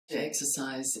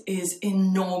Exercise is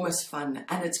enormous fun,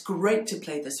 and it's great to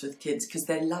play this with kids because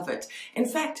they love it. In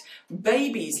fact,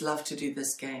 babies love to do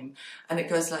this game, and it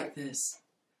goes like this.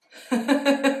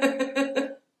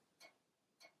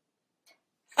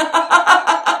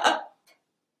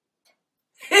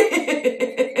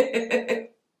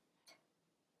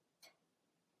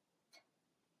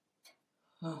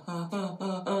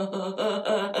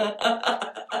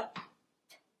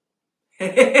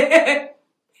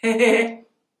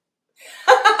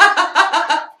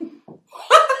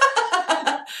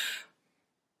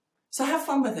 So have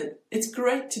fun with it. It's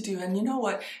great to do, and you know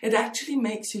what? It actually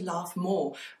makes you laugh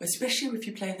more, especially if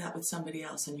you play that with somebody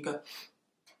else and you go.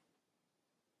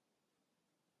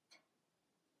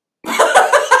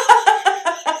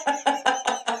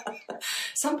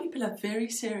 Some people have very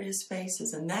serious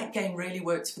faces, and that game really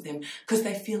works for them because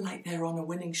they feel like they're on a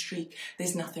winning streak.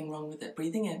 There's nothing wrong with it.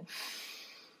 Breathing in.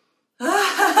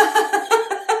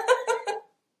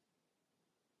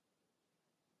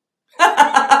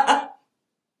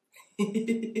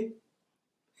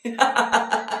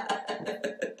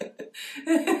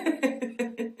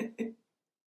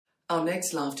 Our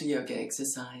next laughter yoga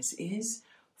exercise is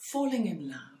falling in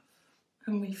love.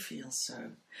 And we feel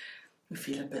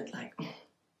a bit like,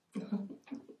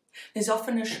 there's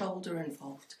often a shoulder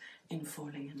involved in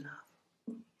falling in love.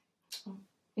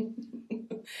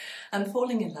 And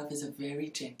falling in love is a very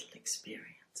gentle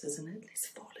experience, isn't it? Let's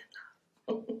fall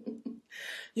in love.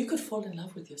 You could fall in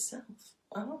love with yourself.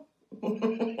 Oh.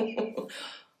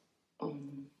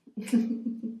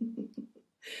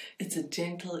 It's a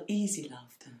gentle, easy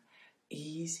laughter.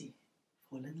 Easy.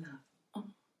 Fall in love.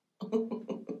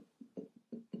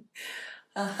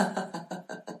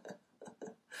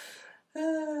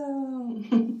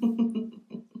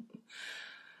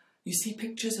 You see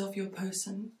pictures of your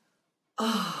person?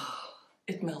 Ah,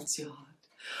 it melts your heart.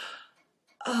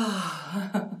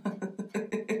 Ah.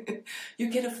 You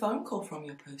get a phone call from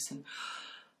your person.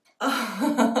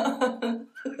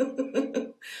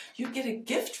 You get a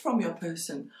gift from your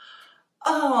person.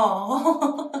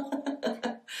 Oh.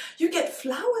 You get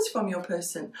flowers from your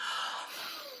person.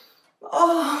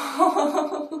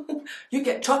 Oh. You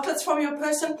get chocolates from your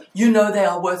person. You know they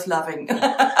are worth loving.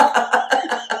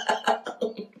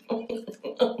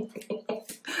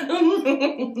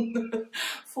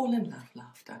 Fall in love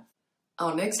laughter.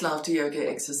 Our next laughter yoga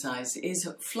exercise is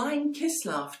flying kiss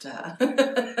laughter.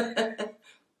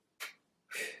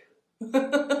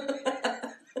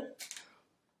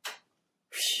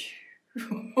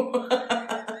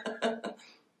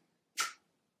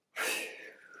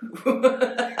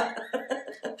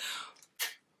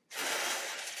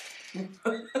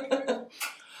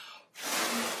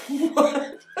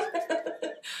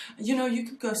 You know, you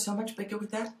could go so much bigger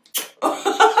with that.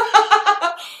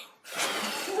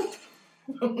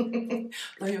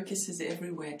 Blow your kisses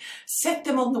everywhere. Set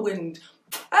them on the wind.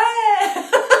 Hey!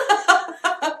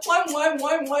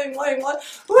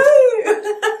 Woo!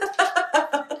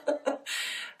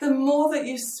 The more that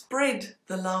you spread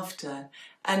the laughter,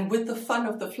 and with the fun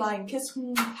of the flying kiss,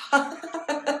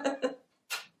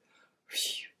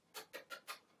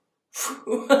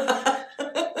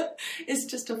 it's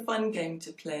just a fun game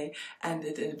to play, and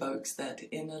it evokes that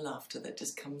inner laughter that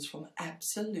just comes from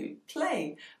absolute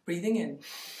play. Breathing in.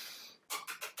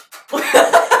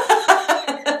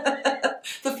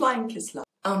 The flying kiss laughter.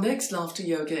 Our next laughter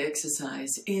yoga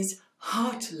exercise is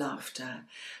heart laughter.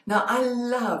 Now, I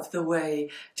love the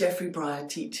way Jeffrey Breyer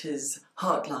teaches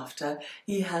heart laughter.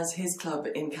 He has his club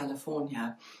in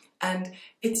California, and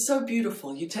it's so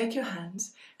beautiful. You take your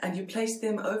hands and you place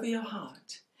them over your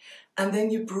heart, and then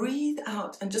you breathe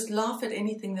out and just laugh at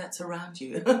anything that's around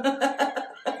you.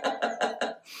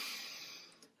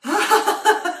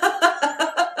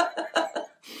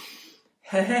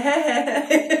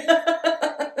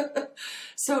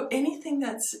 So anything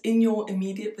that's in your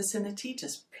immediate vicinity,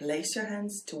 just place your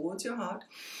hands towards your heart,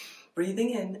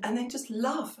 breathing in, and then just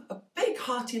laugh, a big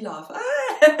hearty laugh.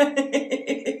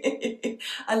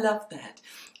 I love that.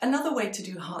 Another way to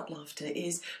do heart laughter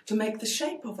is to make the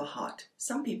shape of a heart.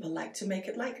 Some people like to make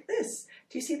it like this.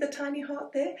 Do you see the tiny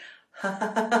heart there?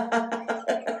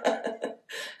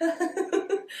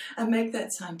 And make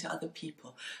that sign to other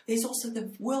people. There's also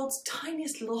the world's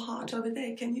tiniest little heart over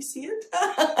there. Can you see it?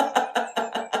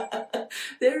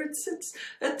 There it sits,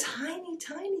 a tiny,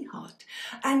 tiny heart.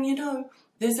 And you know,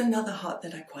 there's another heart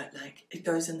that I quite like. It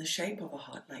goes in the shape of a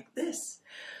heart like this.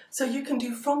 So you can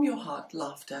do from your heart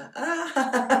laughter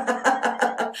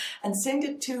and send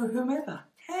it to whomever.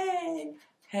 Hey,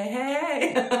 hey,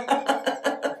 hey.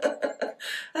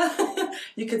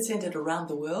 You could send it around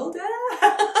the world.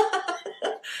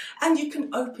 And you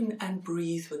can open and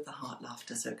breathe with the heart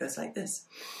laughter. So it goes like this.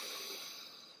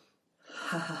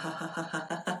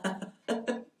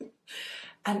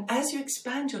 And as you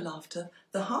expand your laughter,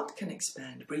 the heart can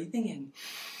expand, breathing in.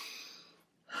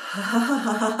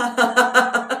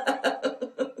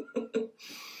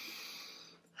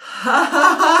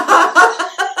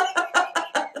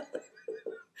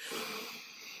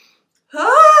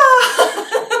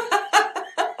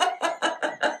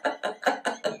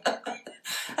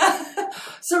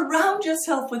 Surround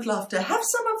yourself with laughter. Have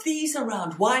some of these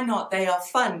around. Why not? They are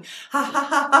fun.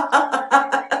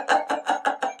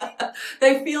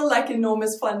 They feel like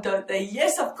enormous fun, don't they?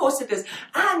 Yes, of course it is.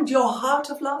 And your heart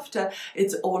of laughter,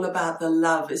 it's all about the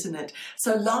love, isn't it?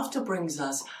 So laughter brings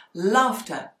us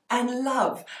laughter and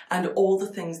love and all the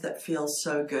things that feel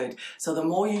so good. So the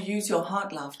more you use your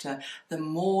heart laughter, the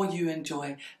more you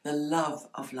enjoy the love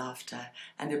of laughter,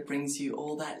 and it brings you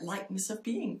all that lightness of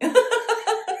being.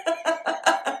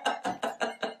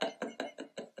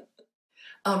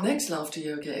 Our next laughter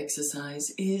yoga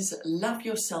exercise is Love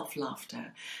Yourself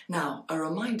Laughter. Now, a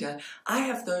reminder, I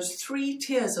have those 3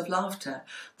 tiers of laughter.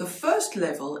 The first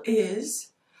level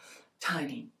is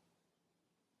tiny.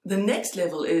 The next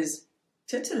level is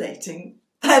titillating.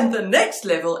 And the next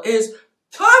level is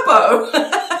turbo.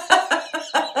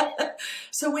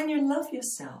 So when you love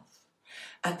yourself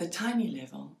at the tiny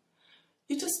level,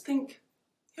 you just think,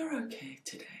 you're okay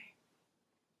today.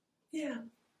 Yeah,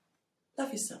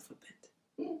 love yourself a bit.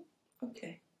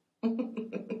 Okay.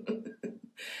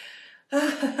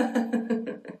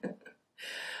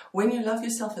 When you love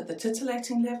yourself at the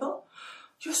titillating level,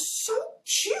 you're so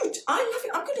cute. I love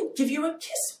you. I'm going to give you a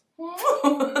kiss.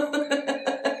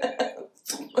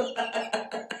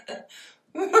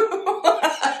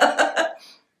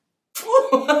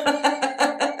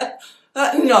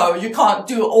 No, you can't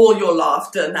do all your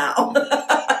laughter now.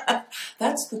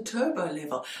 That's the turbo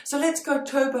level. So let's go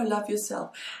turbo love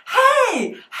yourself.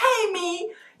 Hey, hey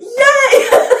me, yay!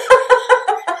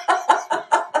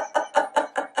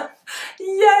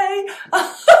 Yay!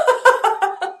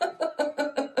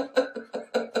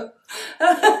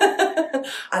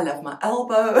 I love my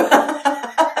elbow.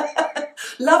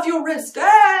 Love your wrist.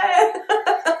 Hey!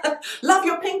 Love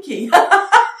your pinky.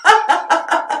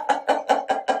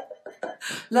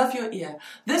 Love your ear.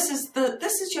 This is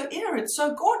your ear. It's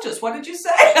so gorgeous. What did you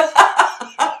say?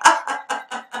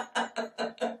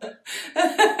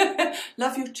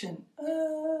 Love your chin.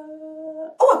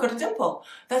 Oh, I've got a dimple.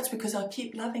 That's because I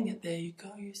keep loving it. There you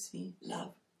go. You see,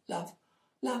 love, love,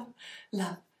 love,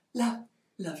 love, love,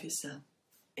 love yourself.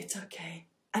 It's okay,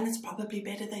 and it's probably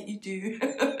better that you do.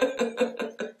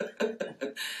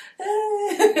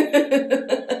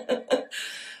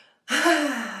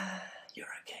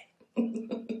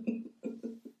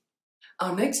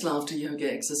 Our next laughter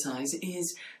yoga exercise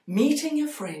is meeting a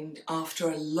friend after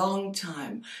a long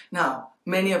time. Now,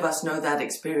 many of us know that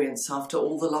experience after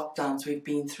all the lockdowns we've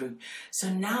been through. So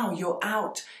now you're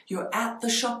out, you're at the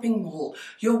shopping mall,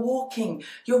 you're walking,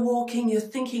 you're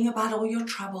thinking about all your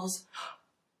troubles.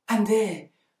 And there,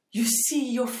 you see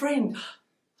your friend.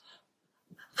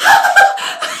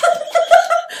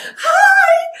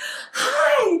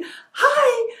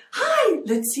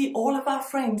 Let's see all of our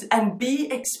friends and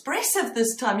be expressive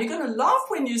this time. You're going to laugh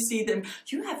when you see them.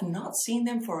 You have not seen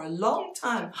them for a long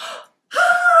time.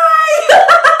 Hi!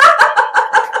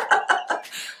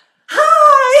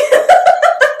 Hi!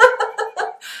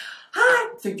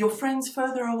 Hi! So your friend's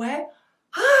further away.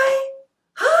 Hi!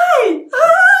 Hi!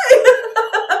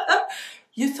 Hi!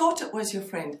 You thought it was your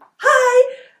friend.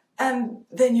 Hi! And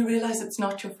then you realize it's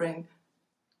not your friend.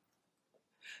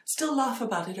 Still laugh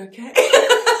about it, okay?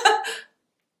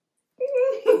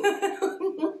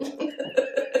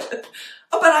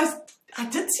 Oh, but I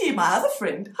did see my other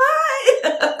friend. Hi!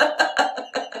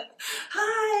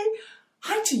 Hi!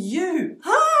 Hi to you.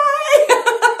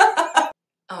 Hi!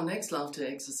 Our next laughter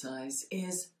exercise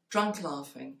is drunk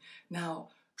laughing. Now,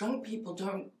 drunk people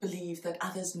don't believe that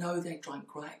others know they're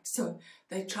drunk, right? So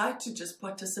they try to just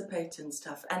participate in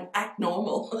stuff and act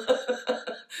normal.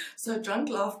 So drunk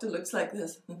laughter looks like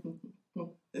this.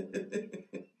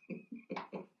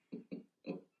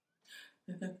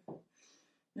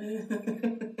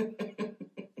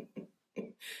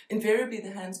 Invariably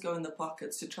the hands go in the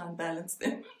pockets to try and balance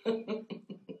them.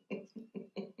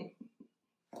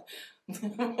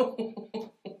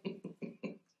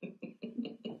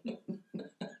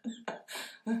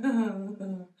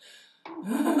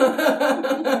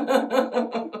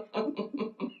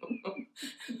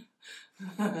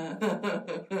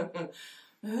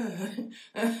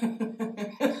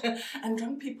 And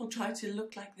drunk people try to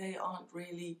look like they aren't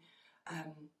really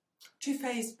too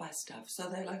fazed by stuff. So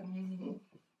they're like,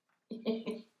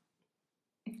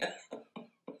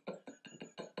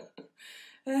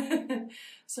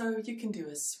 So you can do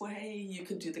a sway, you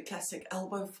can do the classic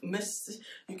elbow miss,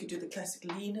 you can do the classic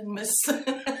lean and miss.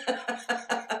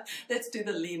 Let's do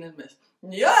the lean and miss.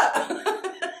 Yeah!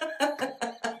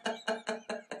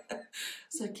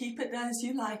 So keep it as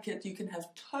you like it. You can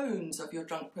have tones of your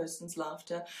drunk person's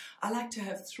laughter. I like to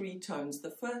have 3 tones.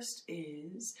 The first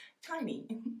is tiny.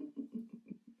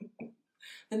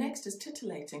 The next is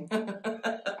titillating.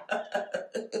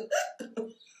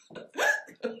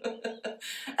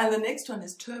 And the next one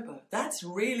is turbo. That's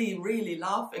really, really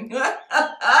laughing.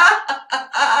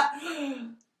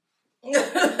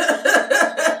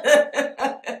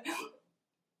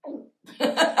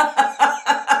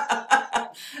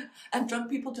 And drunk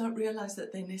people don't realize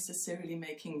that they're necessarily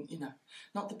making, you know,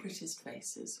 not the prettiest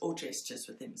faces or gestures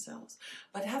with themselves.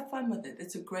 But have fun with it.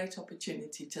 It's a great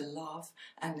opportunity to laugh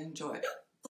and enjoy.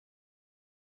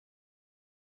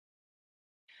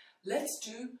 Let's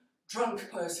do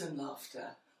drunk person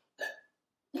laughter.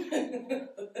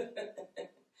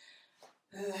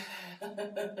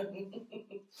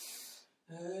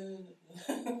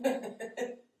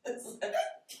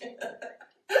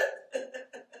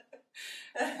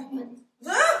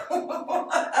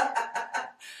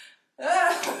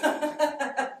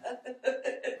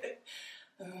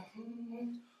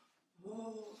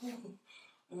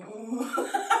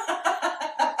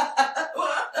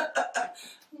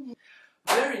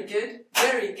 Very good,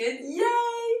 very good,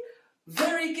 yay!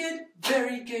 Very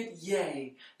good,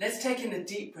 yay! Let's take in a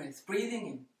deep breath, breathing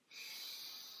in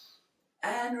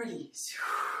and release.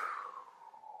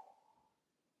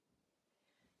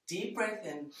 Deep breath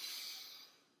in.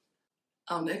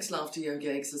 Our next laughter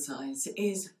yoga exercise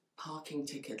is parking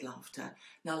ticket laughter.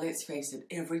 Now let's face it,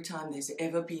 every time there's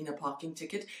ever been a parking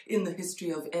ticket in the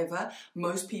history of ever,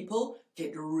 most people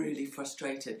get really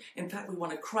frustrated. In fact, we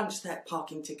want to crunch that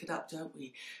parking ticket up, don't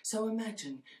we? So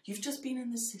imagine, you've just been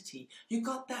in the city, you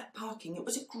got that parking, it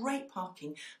was a great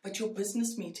parking, but your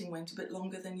business meeting went a bit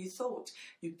longer than you thought.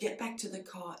 You get back to the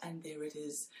car and there it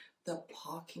is. The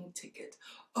parking ticket.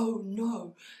 Oh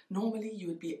no, normally you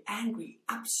would be angry,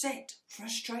 upset,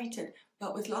 frustrated,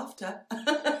 but with laughter,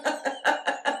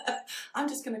 I'm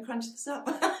just going to crunch this up.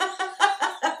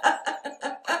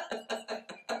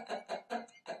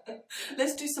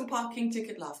 Let's do some parking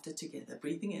ticket laughter together.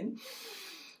 Breathing in,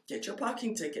 get your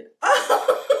parking ticket.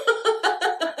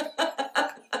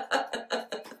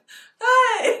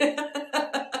 Hey!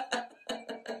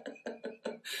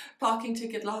 Parking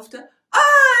ticket laughter.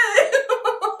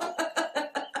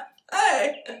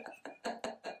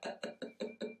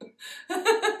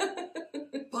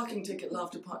 Parking ticket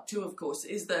laughter part 2, of course,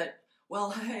 is that,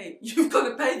 well, hey, you've got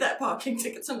to pay that parking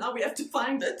ticket, so now we have to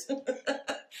find it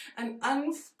and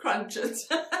uncrunch it.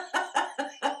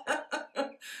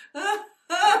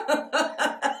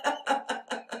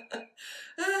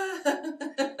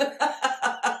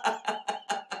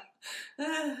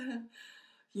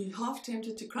 You're half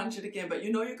tempted to crunch it again, but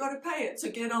you know you've got to pay it, so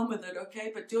get on with it,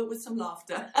 okay? But do it with some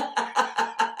laughter.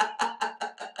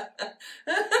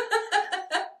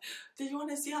 Do you want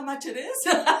to see how much it is?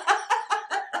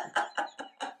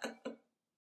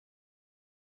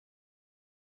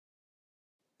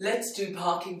 Let's do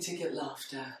parking ticket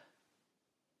laughter.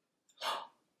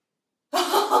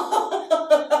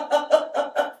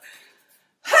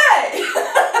 Hey!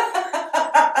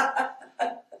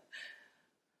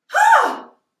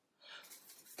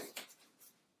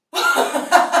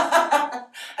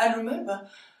 And remember,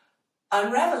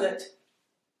 unravel it.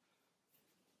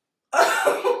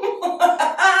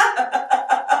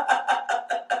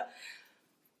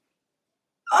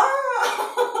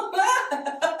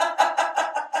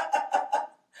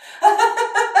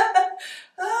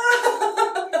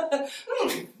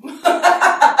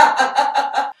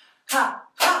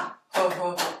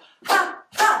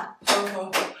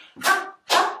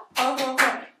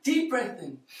 Deep breath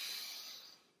in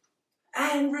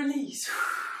and release.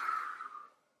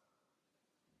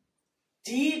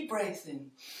 Deep breath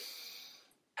in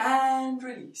and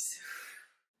release.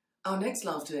 Our next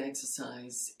laughter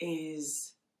exercise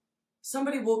is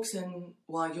somebody walks in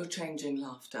while you're changing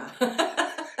laughter.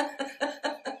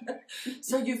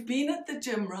 So you've been at the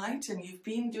gym, right? And you've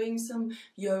been doing some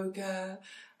yoga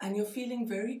and you're feeling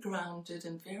very grounded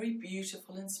and very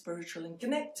beautiful and spiritual and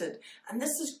connected. And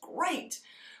this is great.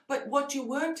 But what you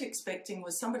weren't expecting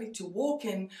was somebody to walk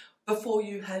in before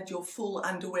you had your full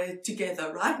underwear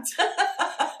together, right?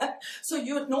 So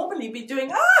you would normally be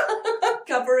doing,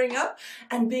 covering up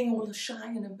and being all shy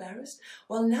and embarrassed.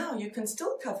 Well, now you can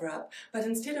still cover up, but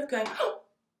instead of going,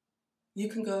 you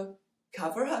can go,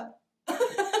 Cover up.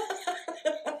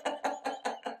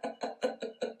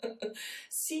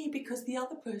 See, because the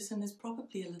other person is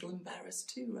probably a little embarrassed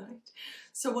too, right?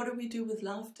 So what do we do with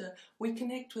laughter? We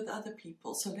connect with other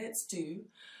people. So let's do,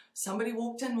 somebody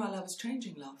walked in while I was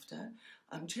changing laughter.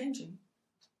 I'm changing.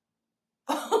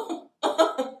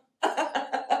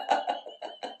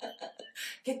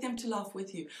 Get them to laugh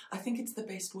with you. I think it's the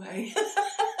best way.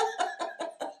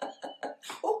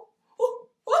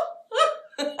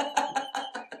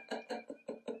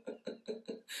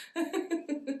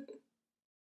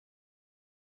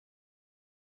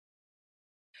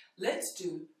 Let's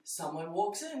do someone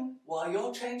walks in while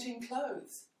you're changing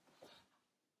clothes.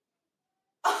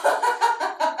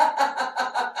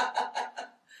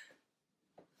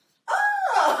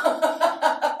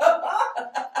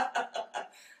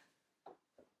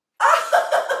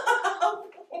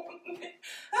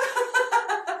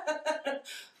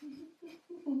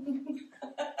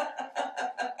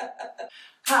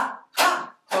 Ha,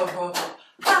 ha, ho, ho, ho.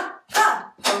 Ha,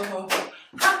 ha, ho, ho, ho.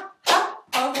 Ha, ha,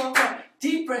 ho, ho, ho.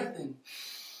 Deep breath in.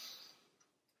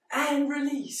 And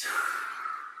release.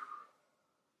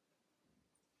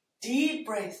 Deep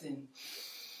breath in.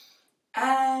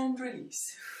 And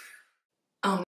release.